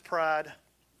times pride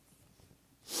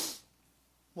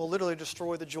will literally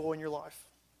destroy the joy in your life.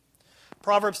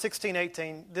 Proverbs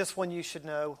 16:18, this one you should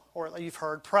know, or you've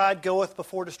heard. Pride goeth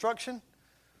before destruction,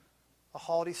 a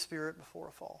haughty spirit before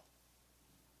a fall.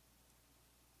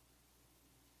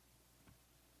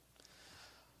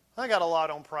 I got a lot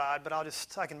on pride, but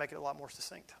I can make it a lot more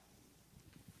succinct.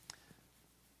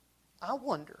 I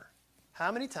wonder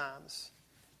how many times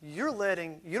you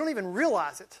don't even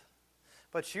realize it,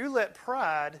 but you let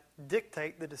pride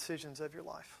dictate the decisions of your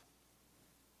life.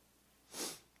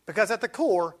 Because at the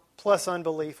core, plus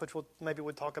unbelief, which we'll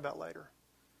talk about later,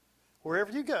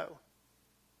 wherever you go,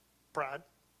 pride,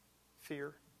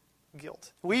 fear,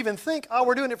 guilt. We even think,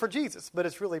 we're doing it for Jesus, but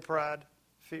it's really pride,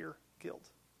 fear, guilt.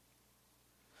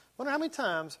 Wonder how many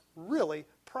times really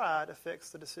pride affects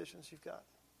the decisions you've got.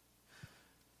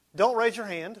 Don't raise your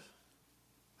hand.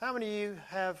 How many of you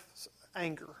have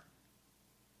anger?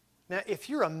 Now, if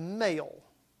you're a male,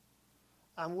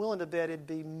 I'm willing to bet it'd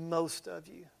be most of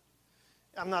you.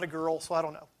 I'm not a girl, so I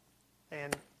don't know.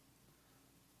 And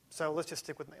so let's just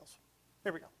stick with males.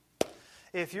 Here we go.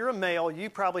 If you're a male, you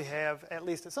probably have, at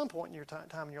least at some point in your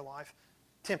time in your life,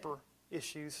 temper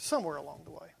issues somewhere along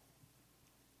the way.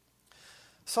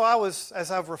 So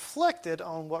as I've reflected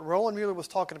on what Roland Mueller was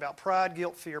talking about, pride,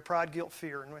 guilt, fear,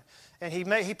 and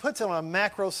he puts it on a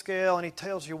macro scale, and he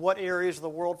tells you what areas of the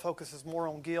world focuses more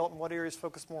on guilt, and what areas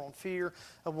focus more on fear,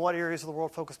 and what areas of the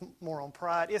world focus more on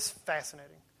pride. It's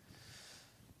fascinating.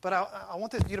 But I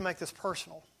want you to make this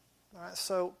personal. All right,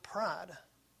 so pride.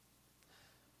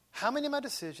 How many of my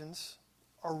decisions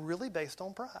are really based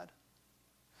on pride?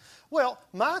 Well,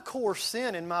 my core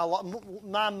sin in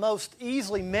my most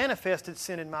easily manifested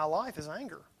sin in my life is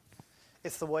anger.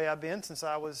 It's the way I've been since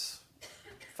I was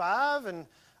 5, and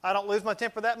I don't lose my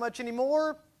temper that much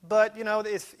anymore. But,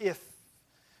 if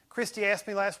Christy asked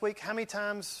me last week, how many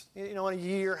times, in a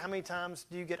year, how many times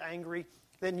do you get angry?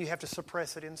 Then you have to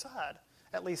suppress it inside,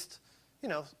 at least,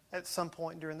 at some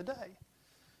point during the day.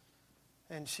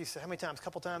 And she said, how many times? A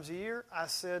couple times a year? I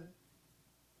said,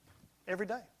 every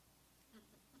day.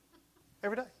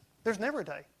 Every day. There's never a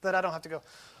day that I don't have to go,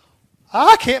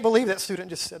 I can't believe that student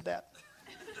just said that.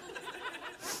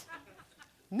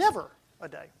 Never a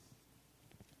day.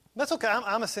 That's okay.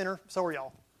 I'm a sinner. So are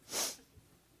y'all.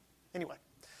 Anyway.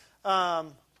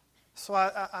 So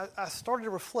I started to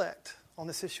reflect on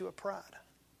this issue of pride.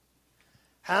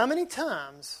 How many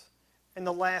times in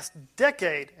the last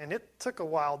decade, and it took a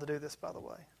while to do this, by the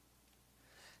way,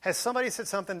 has somebody said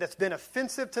something that's been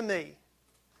offensive to me?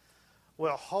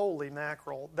 Well, holy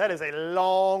mackerel, that is a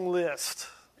long list.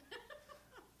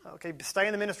 Okay, stay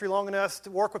in the ministry long enough,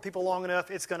 to work with people long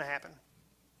enough, it's going to happen.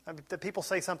 The people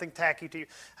say something tacky to you.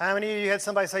 How many of you had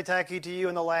somebody say tacky to you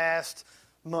in the last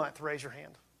month? Raise your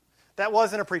hand. That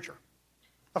wasn't a preacher.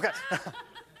 Okay.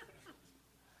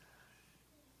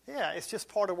 Yeah, it's just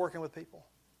part of working with people.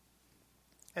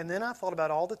 And then I thought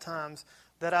about all the times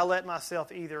that I let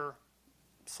myself either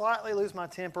slightly lose my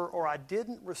temper, or I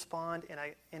didn't respond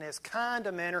in as kind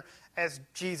a manner as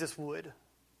Jesus would.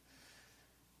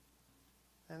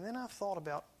 And then I've thought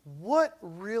about what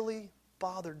really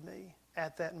bothered me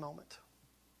at that moment?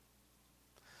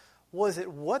 Was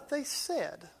it what they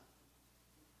said,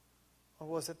 or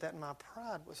was it that my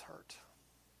pride was hurt?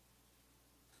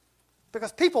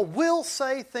 Because people will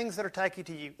say things that are tacky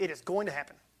to you. It is going to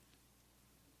happen.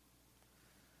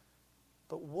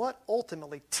 But what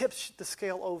ultimately tips the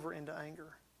scale over into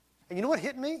anger? And you know what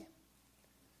hit me?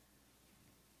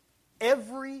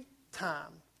 Every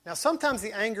time. Now, sometimes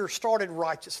the anger started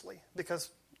righteously because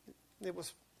it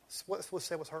was what was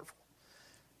said was hurtful.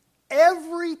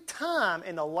 Every time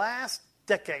in the last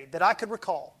decade that I could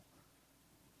recall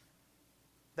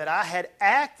that I had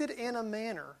acted in a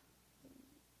manner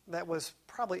that was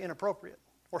probably inappropriate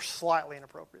or slightly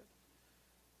inappropriate,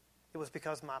 it was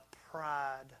because my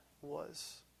pride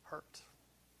was hurt.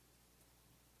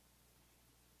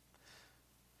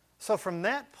 So from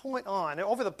that point on,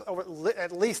 over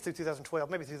at least through 2012,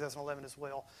 maybe 2011 as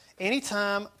well,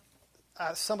 anytime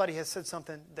somebody has said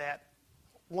something that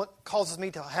causes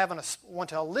me to want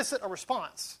to elicit a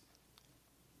response,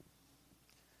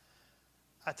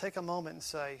 I take a moment and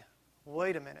say,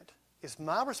 wait a minute. Is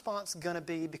my response going to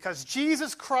be because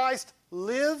Jesus Christ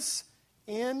lives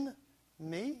in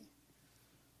me?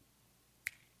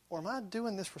 Or am I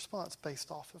doing this response based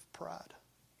off of pride?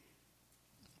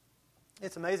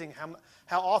 It's amazing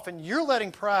how often you're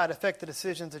letting pride affect the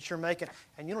decisions that you're making,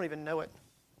 and you don't even know it.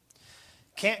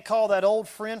 Can't call that old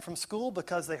friend from school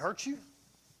because they hurt you?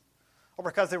 Or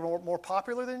because they were more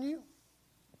popular than you?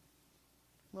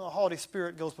 Well, a haughty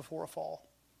spirit goes before a fall.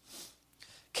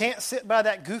 Can't sit by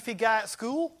that goofy guy at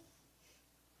school?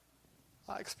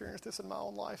 I experienced this in my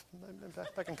own life, in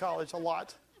fact, back in college, a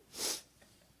lot.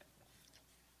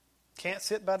 Can't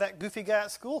sit by that goofy guy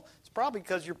at school? It's probably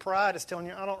because your pride is telling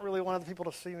you, I don't really want other people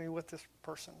to see me with this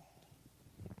person.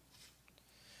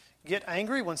 Get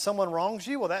angry when someone wrongs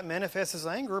you? Well, that manifests as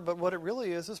anger, but what it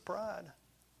really is pride.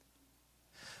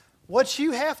 What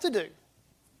you have to do,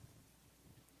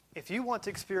 if you want to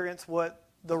experience what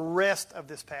the rest of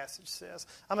this passage says,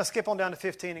 I'm going to skip on down to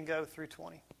 15 and go through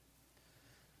 20.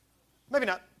 Maybe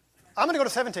not. I'm going to go to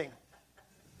 17.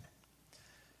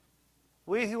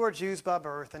 We who are Jews by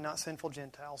birth and not sinful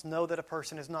Gentiles know that a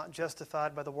person is not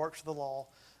justified by the works of the law,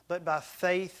 but by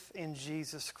faith in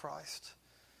Jesus Christ.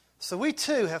 So we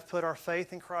too have put our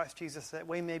faith in Christ Jesus that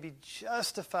we may be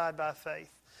justified by faith.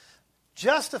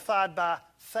 Justified by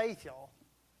faith, y'all.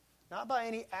 Not by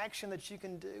any action that you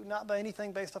can do, not by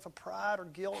anything based off of pride or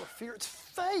guilt or fear. It's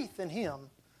faith in Him.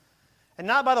 And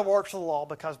not by the works of the law,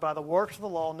 because by the works of the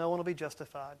law no one will be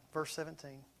justified. Verse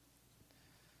 17.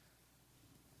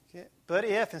 Okay. But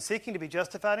if, in seeking to be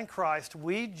justified in Christ,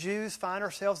 we Jews find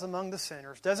ourselves among the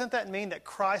sinners, doesn't that mean that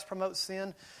Christ promotes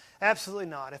sin? Absolutely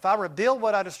not. If I rebuild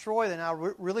what I destroy, then I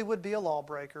really would be a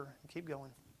lawbreaker. Keep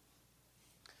going.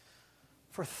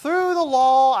 For through the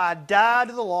law I died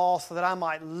to the law so that I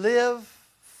might live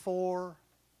for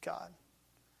God.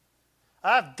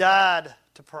 I've died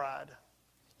to pride.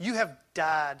 You have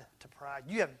died to pride.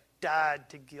 You have died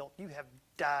to guilt. You have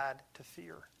died to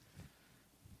fear.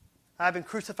 I've been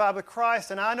crucified with Christ,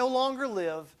 and I no longer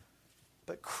live,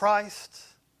 but Christ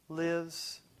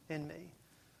lives in me.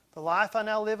 The life I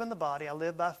now live in the body, I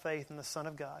live by faith in the Son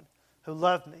of God, who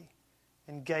loved me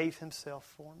and gave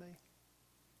Himself for me.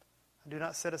 I do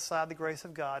not set aside the grace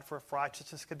of God, for if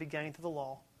righteousness could be gained through the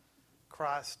law,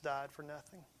 Christ died for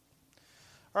nothing.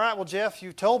 All right, well, Jeff,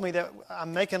 you told me that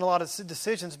I'm making a lot of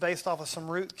decisions based off of some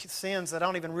root sins that I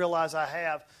don't even realize I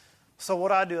have. So what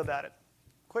do I do about it?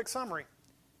 Quick summary.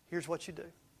 Here's what you do.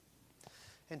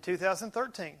 In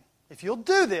 2013, if you'll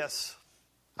do this,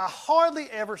 I hardly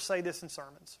ever say this in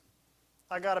sermons.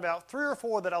 I got about 3 or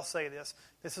 4 that I'll say this.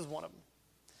 This is one of them.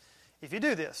 If you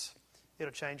do this,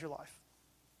 it'll change your life.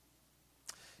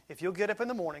 If you'll get up in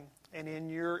the morning, and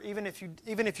even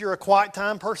if you're a quiet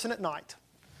time person at night,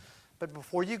 but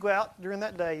before you go out during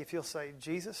that day, if you'll say,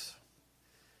 Jesus,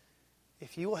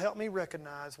 if you will help me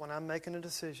recognize when I'm making a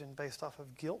decision based off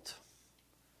of guilt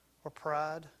or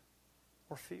pride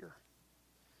or fear,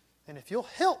 and if you'll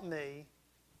help me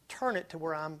turn it to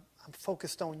where I'm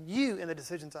focused on you in the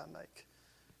decisions I make,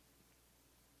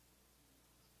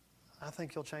 I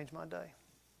think you'll change my day.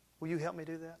 Will you help me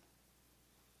do that?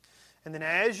 And then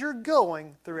as you're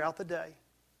going throughout the day,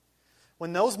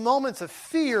 when those moments of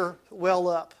fear well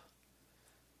up,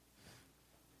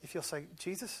 if you'll say,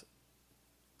 Jesus,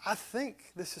 I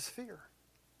think this is fear.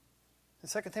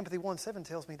 And 2 Timothy 1:7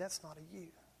 tells me that's not a you.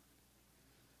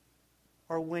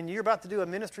 Or when you're about to do a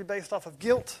ministry based off of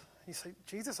guilt, you say,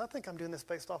 Jesus, I think I'm doing this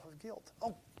based off of guilt.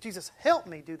 Oh, Jesus, help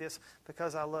me do this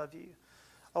because I love you.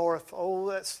 Or if,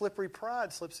 that slippery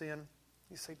pride slips in,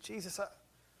 you say, Jesus,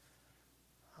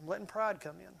 I'm letting pride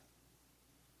come in.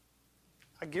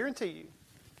 I guarantee you,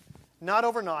 not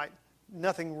overnight.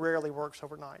 Nothing rarely works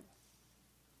overnight.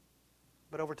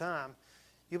 But over time,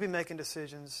 you'll be making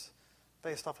decisions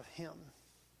based off of Him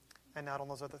and not on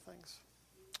those other things.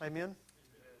 Amen?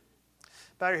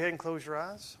 Bow your head and close your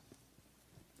eyes.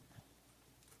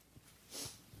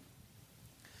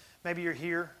 Maybe you're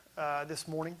here this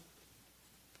morning.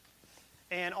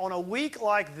 And on a week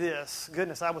like this,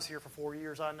 goodness, I was here for 4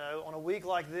 years, I know. On a week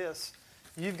like this,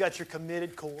 you've got your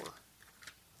committed core.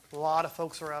 A lot of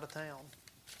folks are out of town.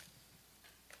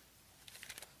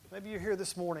 Maybe you're here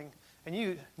this morning and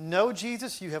you know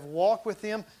Jesus, you have walked with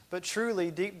Him, but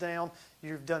truly, deep down,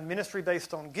 you've done ministry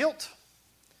based on guilt.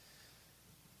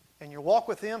 And your walk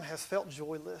with Him has felt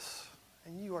joyless.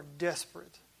 And you are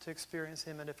desperate to experience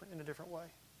Him in a different way.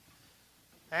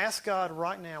 Ask God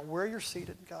right now, where you're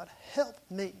seated, God, help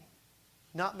me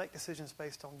not make decisions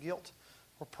based on guilt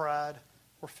or pride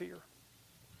or fear.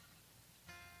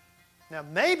 Now,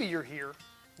 maybe you're here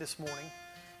this morning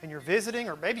and you're visiting,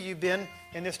 or maybe you've been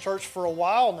in this church for a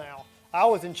while now. I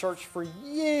was in church for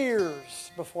years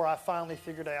before I finally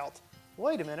figured out,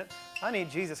 wait a minute, I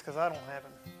need Jesus because I don't have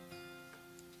Him.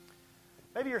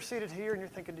 Maybe you're seated here and you're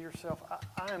thinking to yourself,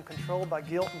 I am controlled by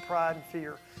guilt and pride and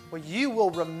fear. Well, you will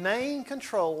remain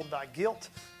controlled by guilt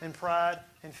and pride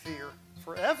and fear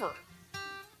forever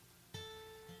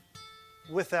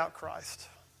without Christ.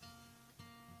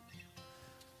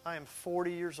 I am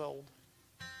 40 years old.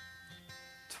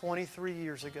 23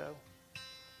 years ago,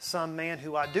 some man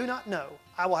who I do not know,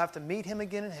 I will have to meet him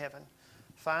again in heaven,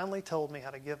 finally told me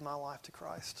how to give my life to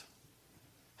Christ.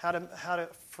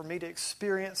 For me to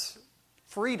experience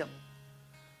freedom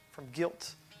from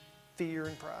guilt, fear,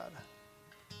 and pride.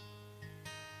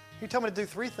 He told me to do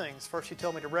 3 things. First, He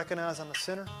told me to recognize I'm a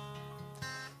sinner.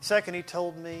 Second, He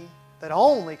told me that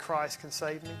only Christ can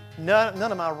save me.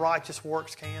 None of my righteous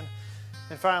works can.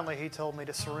 And finally, He told me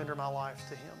to surrender my life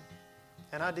to Him.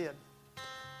 And I did.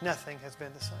 Nothing has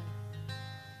been the same.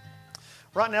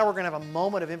 Right now, we're going to have a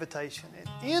moment of invitation.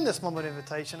 And in this moment of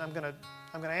invitation, I'm going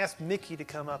to ask Mickey to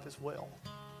come up as well.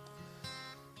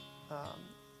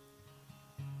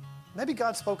 Maybe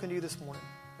God's spoken to you this morning,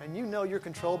 and you know you're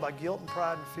controlled by guilt and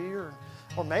pride and fear.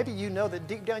 Or maybe you know that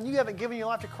deep down you haven't given your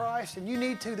life to Christ, and you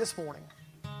need to this morning.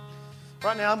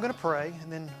 Right now, I'm going to pray,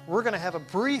 and then we're going to have a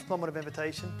brief moment of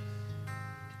invitation.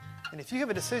 And if you have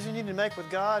a decision you need to make with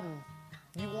God,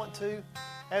 and you want to,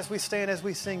 as we stand, as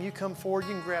we sing, you come forward.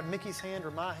 You can grab Mickey's hand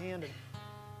or my hand, and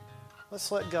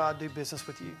let's let God do business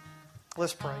with you.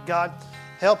 Let's pray. God,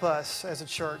 help us as a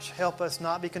church. Help us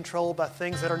not be controlled by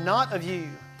things that are not of you.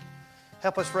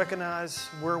 Help us recognize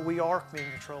where we are being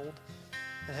controlled,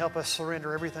 and help us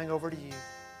surrender everything over to you.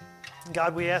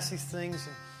 God, we ask these things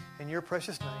in your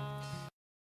precious name.